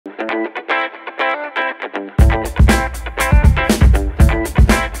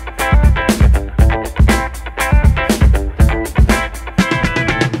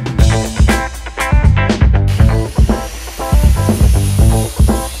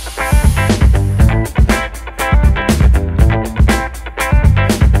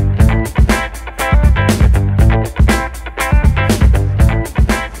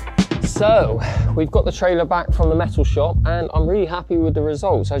we've got the trailer back from the metal shop and I'm really happy with the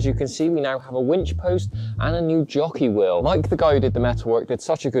results. As you can see, we now have a winch post and a new jockey wheel. Mike, the guy who did the metalwork, did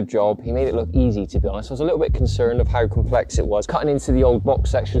such a good job. He made it look easy, to be honest. I was a little bit concerned of how complex it was. Cutting into the old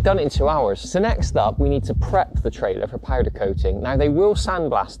box section, we've done it in 2 hours. So next up, we need to prep the trailer for powder coating. Now, they will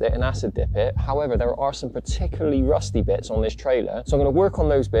sandblast it and acid dip it. However, there are some particularly rusty bits on this trailer. So I'm going to work on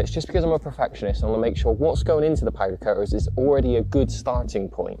those bits just because I'm a perfectionist. I want to make sure what's going into the powder coaters is already a good starting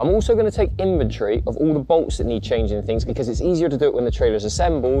point. I'm also going to take inventory of all the bolts that need changing and things because it's easier to do it when the trailer's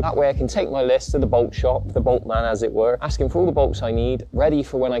assembled. That way I can take my list to the bolt shop, the bolt man as it were, asking for all the bolts I need, ready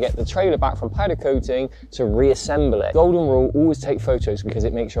for when I get the trailer back from powder coating to reassemble it. Golden rule, always take photos because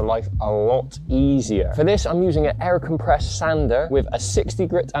it makes your life a lot easier. For this, I'm using an air compressed sander with a 60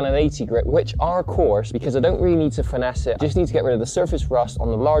 grit and an 80 grit, which are coarse because I don't really need to finesse it. I just need to get rid of the surface rust on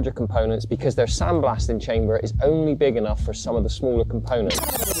the larger components because their sandblasting chamber is only big enough for some of the smaller components.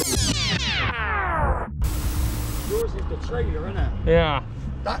 Yours is the trailer, isn't it? Yeah.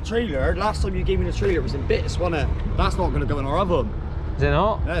 That trailer, last time you gave me the trailer, it was in bits, wasn't it? That's not going to go in our oven. Is it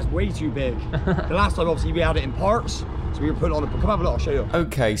not? That's way too big. The last time, obviously, we had it in parts, so we were putting on it. Come have a look, I'll show you.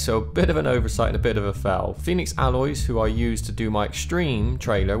 Okay, so a bit of an oversight and a bit of a fail. Phoenix alloys, who I used to do my extreme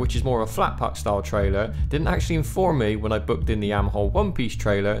trailer, which is more of a flat pack style trailer, didn't actually inform me when I booked in the Yamaha one-piece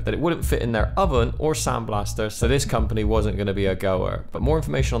trailer that it wouldn't fit in their oven or sandblaster, so this company wasn't going to be a goer. But more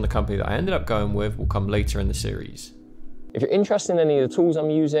information on the company that I ended up going with will come later in the series. If you're interested in any of the tools I'm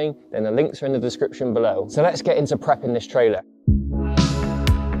using, then the links are in the description below. So let's get into prepping this trailer.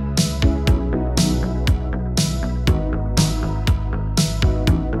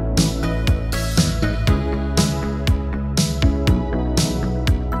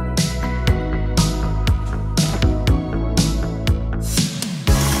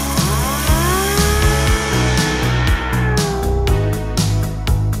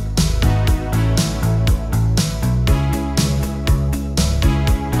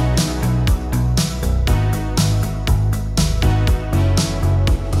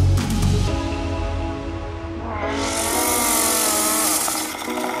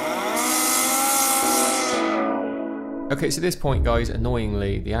 Okay, so at this point, guys,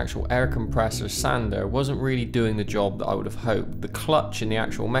 annoyingly, the actual air compressor sander wasn't really doing the job that I would have hoped. The clutch and the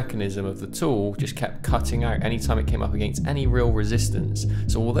actual mechanism of the tool just kept cutting out anytime it came up against any real resistance.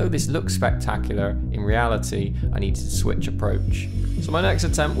 So although this looks spectacular, in reality, I needed to switch approach. So my next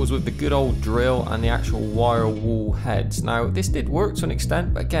attempt was with the good old drill and the actual wire wall heads. Now, this did work to an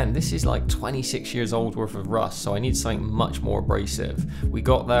extent, but again, this is like 26 years old worth of rust, so I need something much more abrasive. We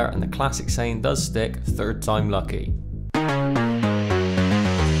got there, and the classic saying does stick, third time lucky.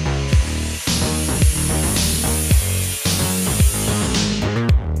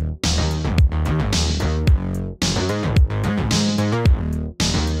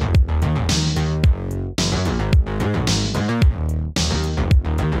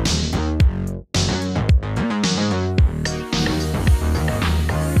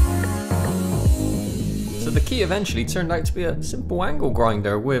 The key eventually turned out to be a simple angle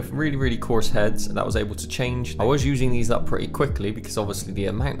grinder with really coarse heads that I was able to change. I was using these up pretty quickly because obviously the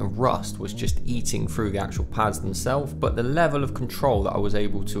amount of rust was just eating through the actual pads themselves, but the level of control that I was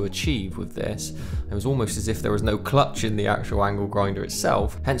able to achieve with this, it was almost as if there was no clutch in the actual angle grinder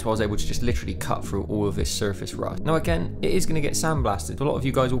itself, hence why I was able to just literally cut through all of this surface rust. Now again, it is going to get sandblasted. A lot of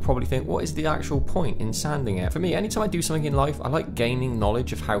you guys will probably think, what is the actual point in sanding it? For me, anytime I do something in life, I like gaining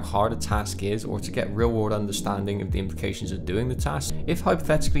knowledge of how hard a task is, or to get real world understanding of the implications of doing the task. If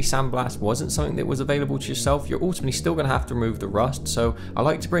hypothetically sandblast wasn't something that was available to yourself, you're ultimately still going to have to remove the rust, so I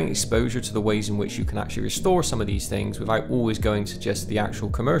like to bring exposure to the ways in which you can actually restore some of these things without always going to just the actual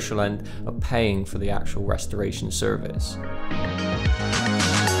commercial end of paying for the actual restoration service.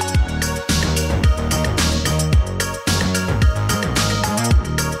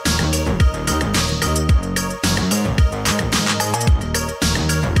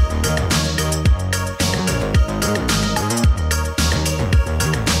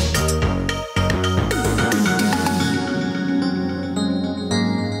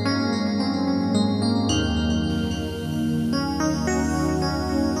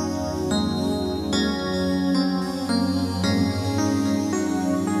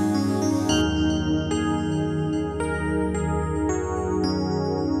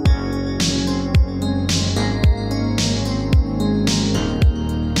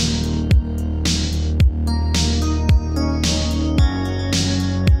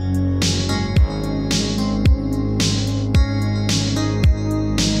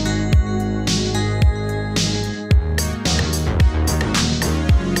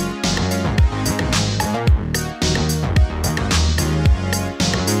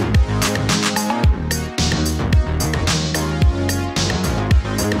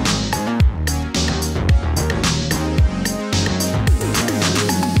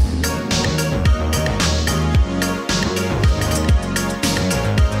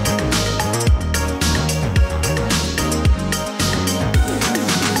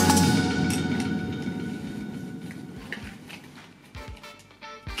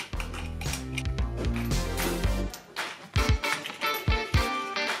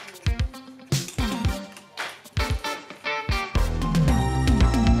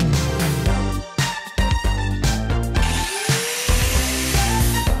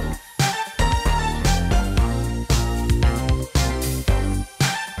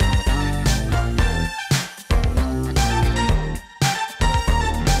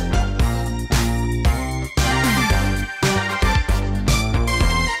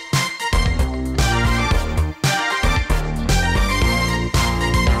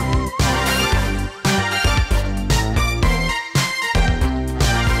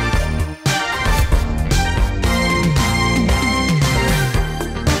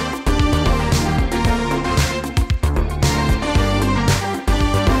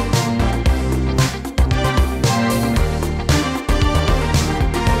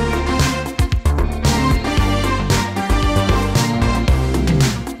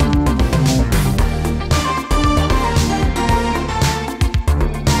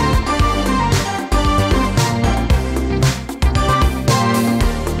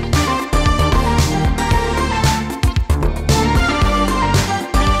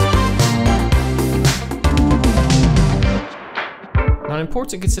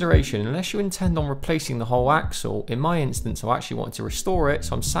 important consideration, unless you intend on replacing the whole axle, in my instance I actually wanted to restore it,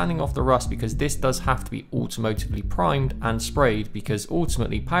 so I'm sanding off the rust because this does have to be automotively primed and sprayed, because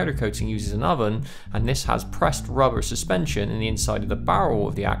ultimately powder coating uses an oven and this has pressed rubber suspension in the inside of the barrel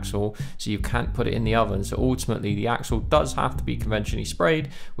of the axle, so you can't put it in the oven. So ultimately the axle does have to be conventionally sprayed,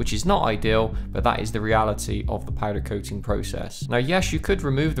 which is not ideal, but that is the reality of the powder coating process. Now yes, you could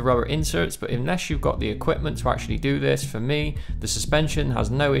remove the rubber inserts, but unless you've got the equipment to actually do this, for me the suspension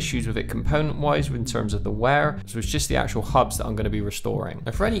has no issues with it component wise in terms of the wear, so it's just the actual hubs that I'm going to be restoring.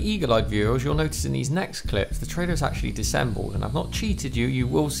 Now for any eagle-eyed viewers, you'll notice in these next clips the trailer is actually disassembled, and I've not cheated you, you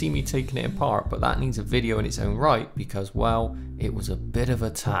will see me taking it apart, but that needs a video in its own right because, well, it was a bit of a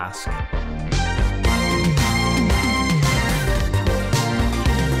task.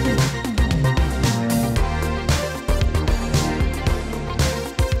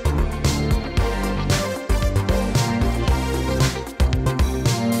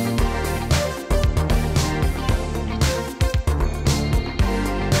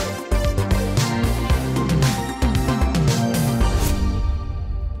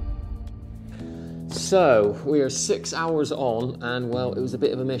 So we are 6 hours on, and well, it was a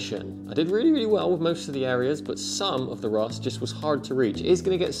bit of a mission. I did really well with most of the areas, but some of the rust just was hard to reach. It is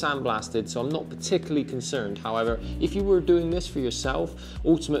going to get sandblasted, so I'm not particularly concerned. However, if you were doing this for yourself,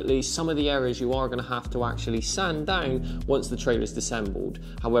 ultimately some of the areas you are going to have to actually sand down once the trailer is disassembled.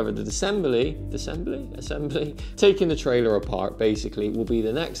 However, the assembly, taking the trailer apart basically will be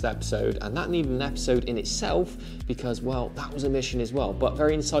the next episode, and that needed an episode in itself because, well, that was a mission as well, but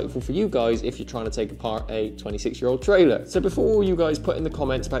very insightful for you guys if you're trying to take apart a 26-year-old trailer. So before all you guys put in the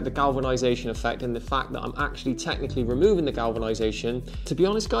comments about the galvanization effect and the fact that I'm actually technically removing the galvanization, to be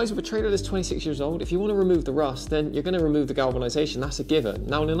honest guys, with a trailer that's 26 years old, if you want to remove the rust, then you're going to remove the galvanization. That's a given.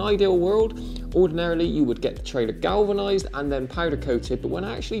 Now in an ideal world, ordinarily you would get the trailer galvanized and then powder coated, but when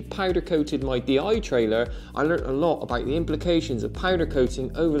I actually powder coated my DI trailer, I learned a lot about the implications of powder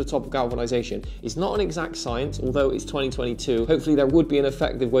coating over the top of galvanization. It's not an exact science, although it's 2022. Hopefully there would be an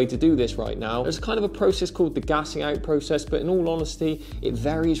effective way to do this right now. There's kind of a process called the gassing out process, but in all honesty, it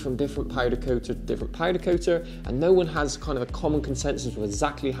varies from different powder coater to different powder coater, and no one has kind of a common consensus of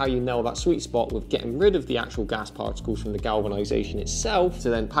exactly how you nail that sweet spot with getting rid of the actual gas particles from the galvanization itself to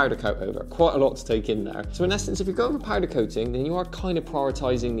then powder coat over. Quite a lot to take in there. So in essence, if you're going for powder coating, then you are kind of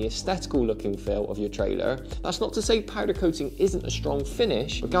prioritizing the aesthetical looking feel of your trailer. That's not to say powder coating isn't a strong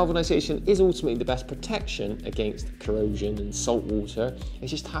finish, but galvanization is ultimately the best protection against corrosion and salt water. It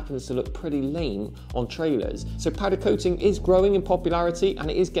just happens to look pretty lame on trailers. So powder coating is growing in popularity and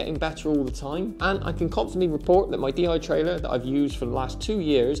it is getting better all the time, and I can confidently report that my DI trailer that I've used for the last 2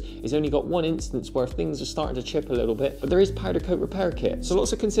 years has only got one instance where things are starting to chip a little bit, but there is powder coat repair kit. So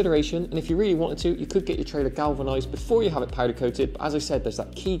lots of consideration, and if you really wanted to, you could get your trailer galvanized before you have it powder coated, but as I said, there's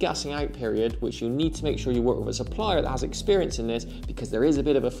that key gassing out period which you need to make sure you work with a supplier that has experience in this, because there is a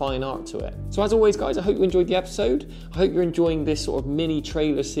bit of a fine art to it. So as always guys, I hope you enjoyed the episode. I hope you're enjoying this sort of mini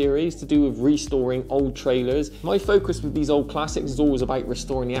trailer series to do with restoring old trailers. My focus with these old classics is always about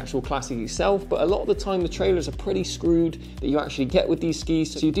restoring the actual classic itself, but a lot of the time the trailers are pretty screwed that you actually get with these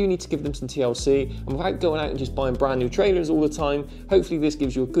skis, so you do need to give them some TLC, and without going out and just buying brand new trailers all the time, hopefully this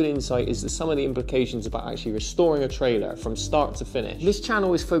gives you a good insight as to some of the implications about actually restoring a trailer from start to finish. This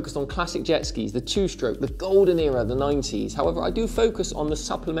channel is focused on classic jet skis, the two-stroke, the golden era, the 90s. However, I do focus on the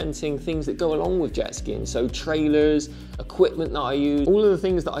supplementing things that go along with jet skiing, so trailers, equipment that I use, all of the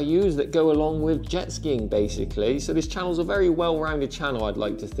things that I use that go along with jet skiing basically. So this channel's a very well-rounded channel, I'd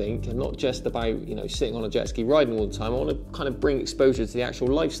like to think, and not just about, you know, sitting on a jet ski riding all the time. I want to kind of bring exposure to the actual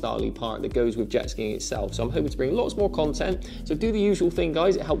lifestyle-y part that goes with jet skiing itself. So I'm hoping to bring lots more content. So do the usual thing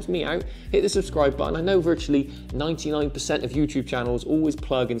guys, it helps me out. Hit the subscribe button. I know virtually 99% of YouTube channels always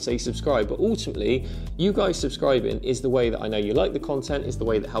plug and say subscribe, but ultimately you guys subscribing is the way that I know you like the content, is the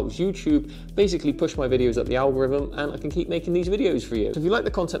way that helps YouTube basically push my videos up the algorithm, and I can keep making these videos for you. So if you like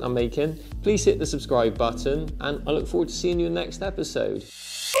the content I'm making, please hit the subscribe button, and I look forward to seeing you in the next episode.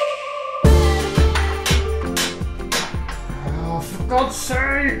 Oh, for God's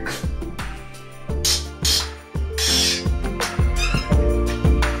sake!